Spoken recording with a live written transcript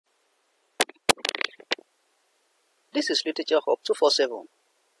This is Literature Hub 247,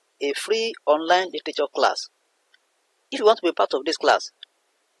 a free online literature class. If you want to be part of this class,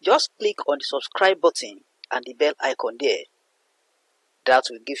 just click on the subscribe button and the bell icon there. That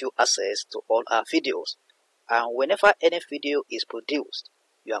will give you access to all our videos, and whenever any video is produced,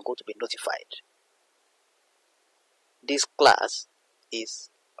 you are going to be notified. This class is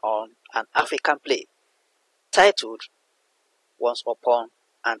on an African play titled Once Upon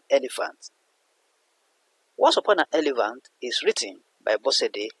an Elephant. Once Upon an Elephant is written by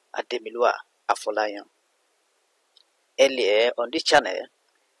Bosede Ademilua-Afolayan. Earlier on this channel,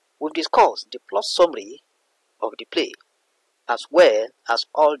 we've discussed the plot summary of the play as well as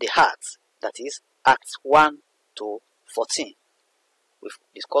all the acts, that is acts 1 to 14. We've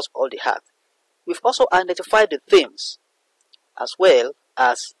discussed all the acts. We've also identified the themes as well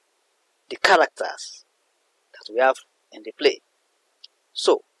as the characters that we have in the play.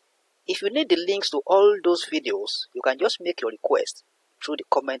 So, if you need the links to all those videos, you can just make your request through the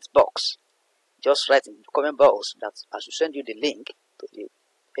comment box. Just write in the comment box that as you send you the link to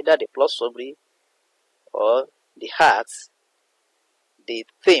either the plot summary or the acts, the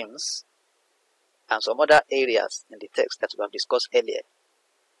themes, and some other areas in the text that we have discussed earlier.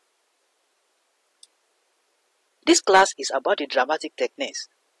 This class is about the dramatic techniques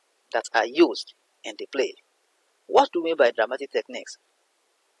that are used in the play. What do we mean by dramatic techniques?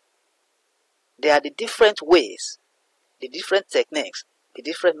 They are the different ways, the different techniques, the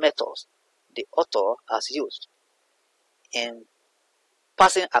different methods the author has used in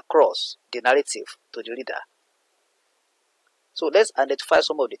passing across the narrative to the reader. So let's identify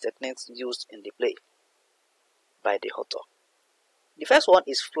some of the techniques used in the play by the author. The first one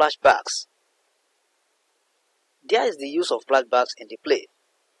is flashbacks. There is the use of flashbacks in the play.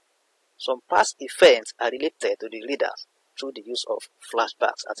 Some past events are related to the readers through the use of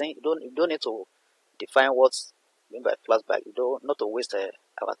flashbacks. I think you don't need to define what's meant by flashback. Not to waste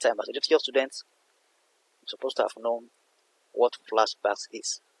our time. As a literature student, you're supposed to have known what flashbacks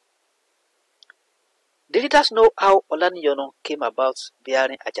is. The readers know how Olaniyono came about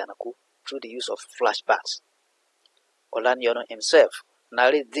bearing Ajanaku through the use of flashbacks. Olaniyono himself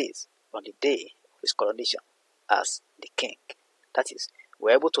narrates this on the day of his coronation as the king. That is,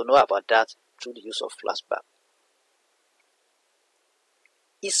 we're able to know about that through the use of flashback.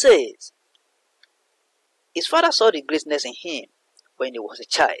 He says, his father saw the greatness in him when he was a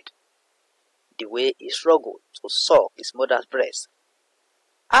child, the way he struggled to suck his mother's breast,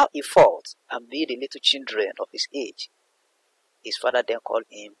 how he fought and beat the little children of his age. His father then called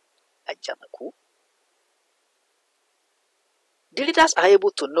him Ajanaku. The readers are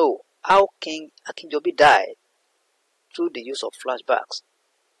able to know how King Akinjobi died through the use of flashbacks.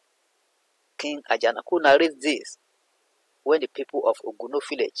 King Ajanaku narrates this when the people of Oguno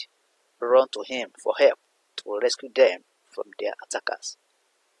village run to him for help to rescue them from their attackers.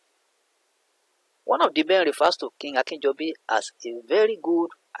 One of the men refers to King Akinjobi as a very good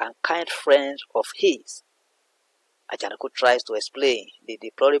and kind friend of his. Ajanaku tries to explain the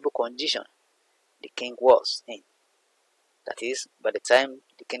deplorable condition the king was in. That is, by the time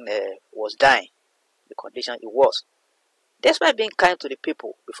the king was dying, the condition he was. Despite being kind to the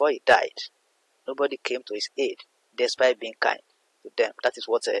people before he died, nobody came to his aid despite being kind to them. That is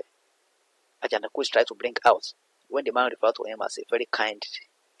what Ajanaku is trying to bring out when the man referred to him as a very kind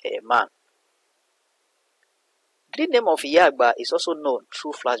man. The name of Iyagba is also known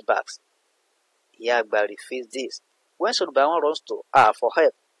through flashbacks. Iyagba reveals this when Solubawan runs to her for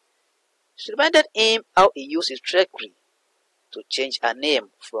help. She reminded him how he used his trickery to change her name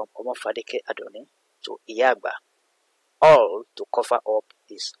from Omofadeke Adoni to Iyagba, all to cover up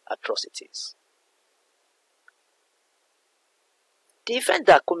his atrocities. The events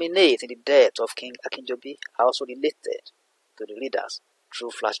that culminate in the death of King Akinjobi are also related to the readers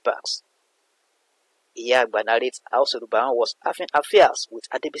through flashbacks. Iyagba narrates how Solubawan was having affairs with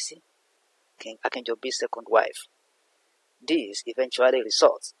Adebisi, King Akinjobi's second wife. This eventually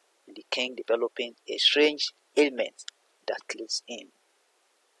results in the king developing a strange ailment that kills him.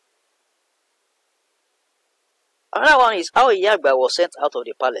 Another one is how Iyagba was sent out of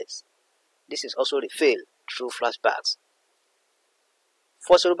the palace. This is also revealed through flashbacks.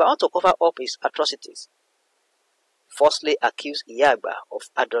 For Solubawan to cover up his atrocities, falsely accused Iyagba of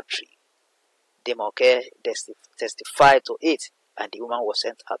adultery. Demoke testified to it, and the woman was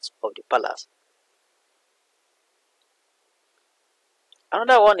sent out of the palace.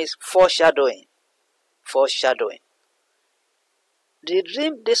 Another one is foreshadowing. Foreshadowing. The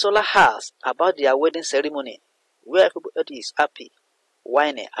dream Desola has about their wedding ceremony, where everybody is happy,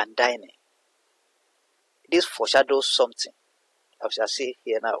 whining and dining. This foreshadows something, as I say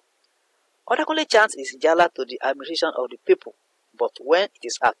here now. Odakunle chants is Ijala to the admiration of the people, but when it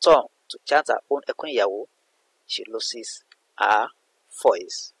is her turn to chant her own Ekunyawo, she loses her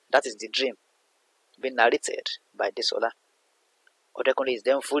voice. That is the dream being narrated by Desola. Odakunle is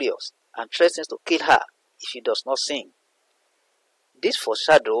then furious and threatens to kill her if she does not sing. This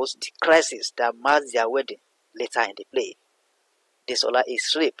foreshadows the crisis that marks their wedding later in the play. Desola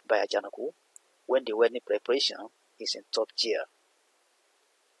is raped by Ajanaku when the wedding preparation is in top gear.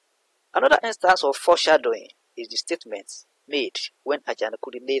 Another instance of foreshadowing is the statement made when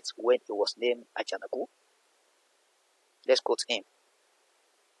Ajanaku relates when he was named Ajanaku. Let's quote him.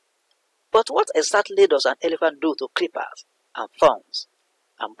 But what exactly does an elephant do to creepers and thorns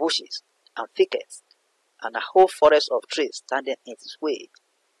and bushes and thickets and a whole forest of trees standing in its way?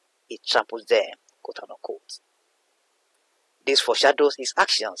 It tramples them, quote unquote. This foreshadows his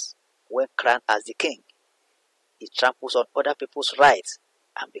actions when crowned as the king. He tramples on other people's rights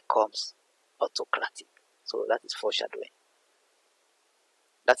and becomes autocratic. So that is foreshadowing.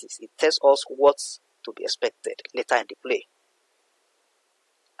 That is, it tells us what's to be expected later in the play.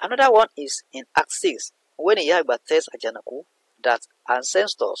 Another one is in Act 6, when Iyagba tells Ajanaku that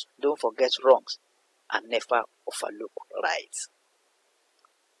ancestors don't forget wrongs and never overlook rights.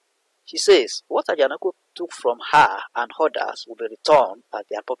 She says what Ajanaku took from her and others will be returned at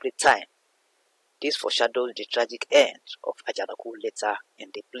the appropriate time. This foreshadows the tragic end of Ajanaku later in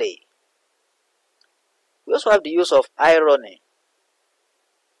the play. We also have the use of irony.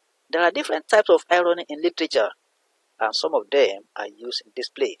 There are different types of irony in literature, and some of them are used in this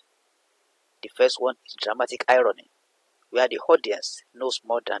play. The first one is dramatic irony, where the audience knows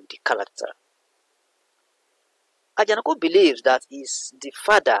more than the character. Ajanaku believes that he is the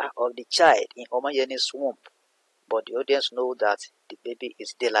father of the child in Omayene's womb, but the audience knows that the baby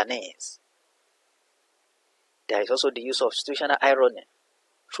is Delane's. There is also the use of situational irony.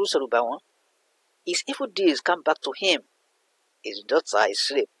 Through Serubawan, his evil deeds come back to him. His daughter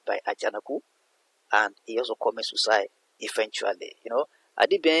is raped by Ajanaku, and he also commits suicide eventually.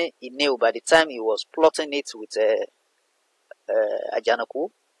 Adiben, he knew by the time he was plotting it with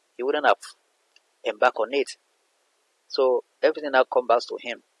Ajanaku, he wouldn't have embarked on it. So everything now comes back to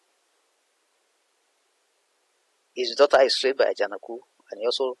him. His daughter is raped by Ajanaku, and he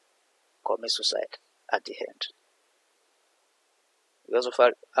also commits suicide at the end. We also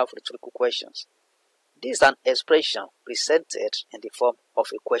have rhetorical questions. This is an expression presented in the form of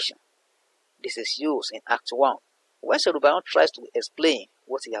a question. This is used in Act 1, when Serubayan tries to explain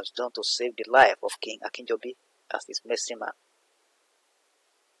what he has done to save the life of King Akinjobi as his mercy man.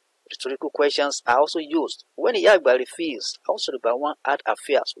 Rhetorical questions are also used when Iyagba reveals how Serubayan had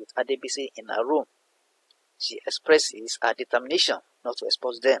affairs with Adebisi in her room. She expresses her determination not to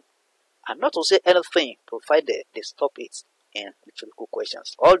expose them and not to say anything provided they stop it in rhetorical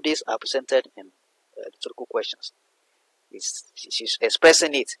questions. All these are presented in rhetorical questions. She's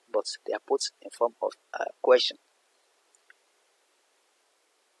expressing it, but they are put in form of a question.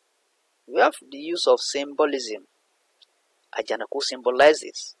 We have the use of symbolism. Ajanaku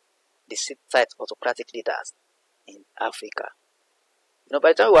symbolizes the sit-tight autocratic leaders in Africa.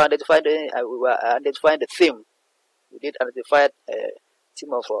 By the time we were identifying the theme, we did identify a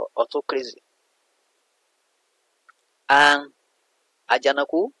theme of autocracy. And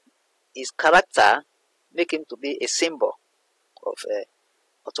Ajanaku, his character, make him to be a symbol of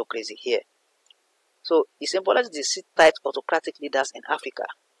autocracy here. So he symbolizes the sit-tight autocratic leaders in Africa.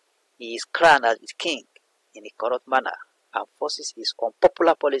 He is crowned as its king in a corrupt manner and forces his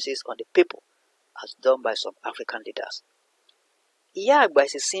unpopular policies on the people as done by some African leaders. Iyagba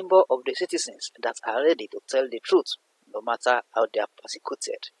is a symbol of the citizens that are ready to tell the truth no matter how they are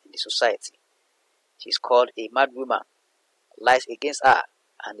persecuted in the society. She is called a mad woman, lies against her,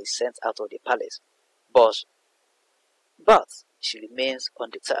 and is sent out of the palace. But she remains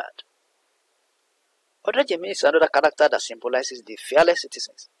undeterred. Odajemi is another character that symbolizes the fearless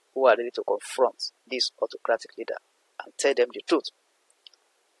citizens who are ready to confront this autocratic leader and tell them the truth.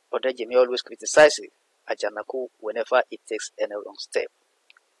 Odajemi always criticizes Ajanaku whenever he takes any wrong step.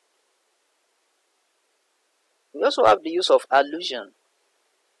 We also have the use of allusion.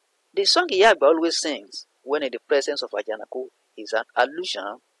 The song Iyagba always sings when in the presence of Ajanaku is an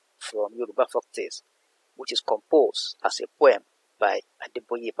allusion from Yoruba folktales, which is composed as a poem by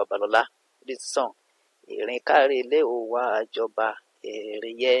Adeboye Babalola. This song,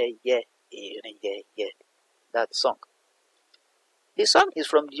 that's the song. The song is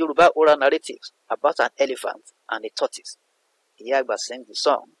from the Yoruba oral narratives about an elephant and a tortoise. Iyagba sings the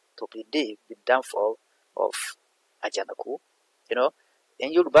song to predict the downfall of Ajanaku.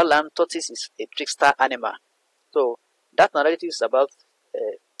 In Yoruba land, tortoise is a trickster animal. So that narrative is about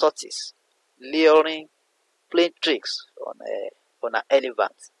tortoise luring, playing tricks on an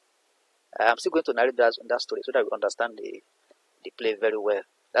elephant. I'm still going to narrate that story so that we understand the play very well.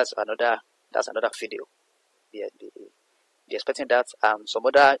 That's another video. Yeah, be expecting that some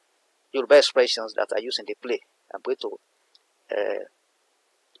other Yoruba expressions that are used in the play. I'm going to uh,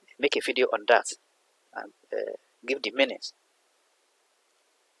 make a video on that and give the meanings.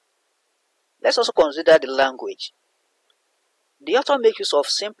 Let's also consider the language. The author makes use of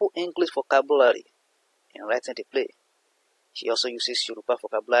simple English vocabulary in writing the play. She also uses Yoruba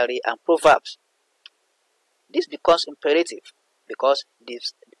vocabulary and proverbs. This becomes imperative because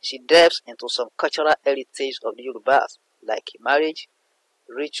she delves into some cultural heritage of the Yorubas, like marriage,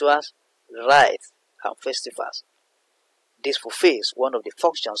 rituals, rites, and festivals. This fulfills one of the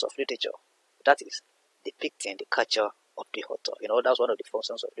functions of literature, that is, depicting the culture of the author. That's one of the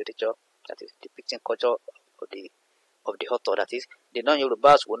functions of literature, that is, depicting culture of the author. That is, the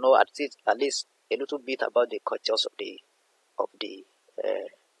non-Yorubas will know at least a little bit about the cultures of the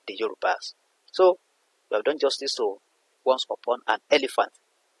Yorubas. So we have done justice to Once Upon an Elephant,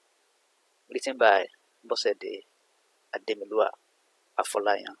 written by Bosede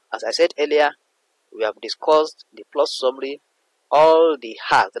Ademilua-Afolayan. As I said earlier, we have discussed the plot summary, all the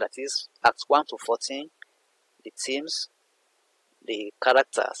acts, that is, acts 1 to 14, the themes, the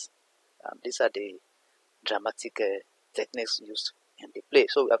characters, and these are the dramatic techniques used in the play.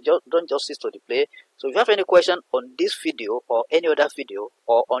 So we have just done justice to the play. So if you have any question on this video or any other video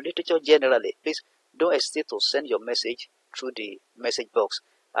or on literature generally, please don't hesitate to send your message through the message box.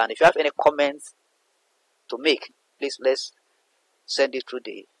 And if you have any comments to make, please let's send it through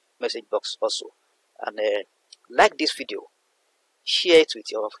the message box also. And like this video, share it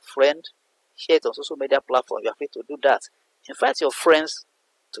with your friend, share it on social media platforms. You are free to do that. Invite your friends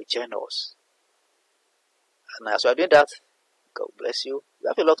to join us. And as we are doing that, God bless you. We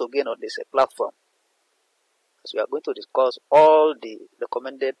have a lot to gain on this platform, as we are going to discuss all the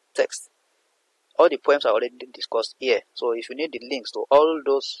recommended text. All the poems are already discussed here. So if you need the links to all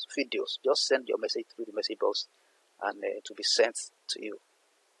those videos, just send your message through the message box and to be sent to you.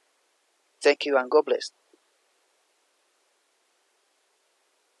 Thank you and God bless.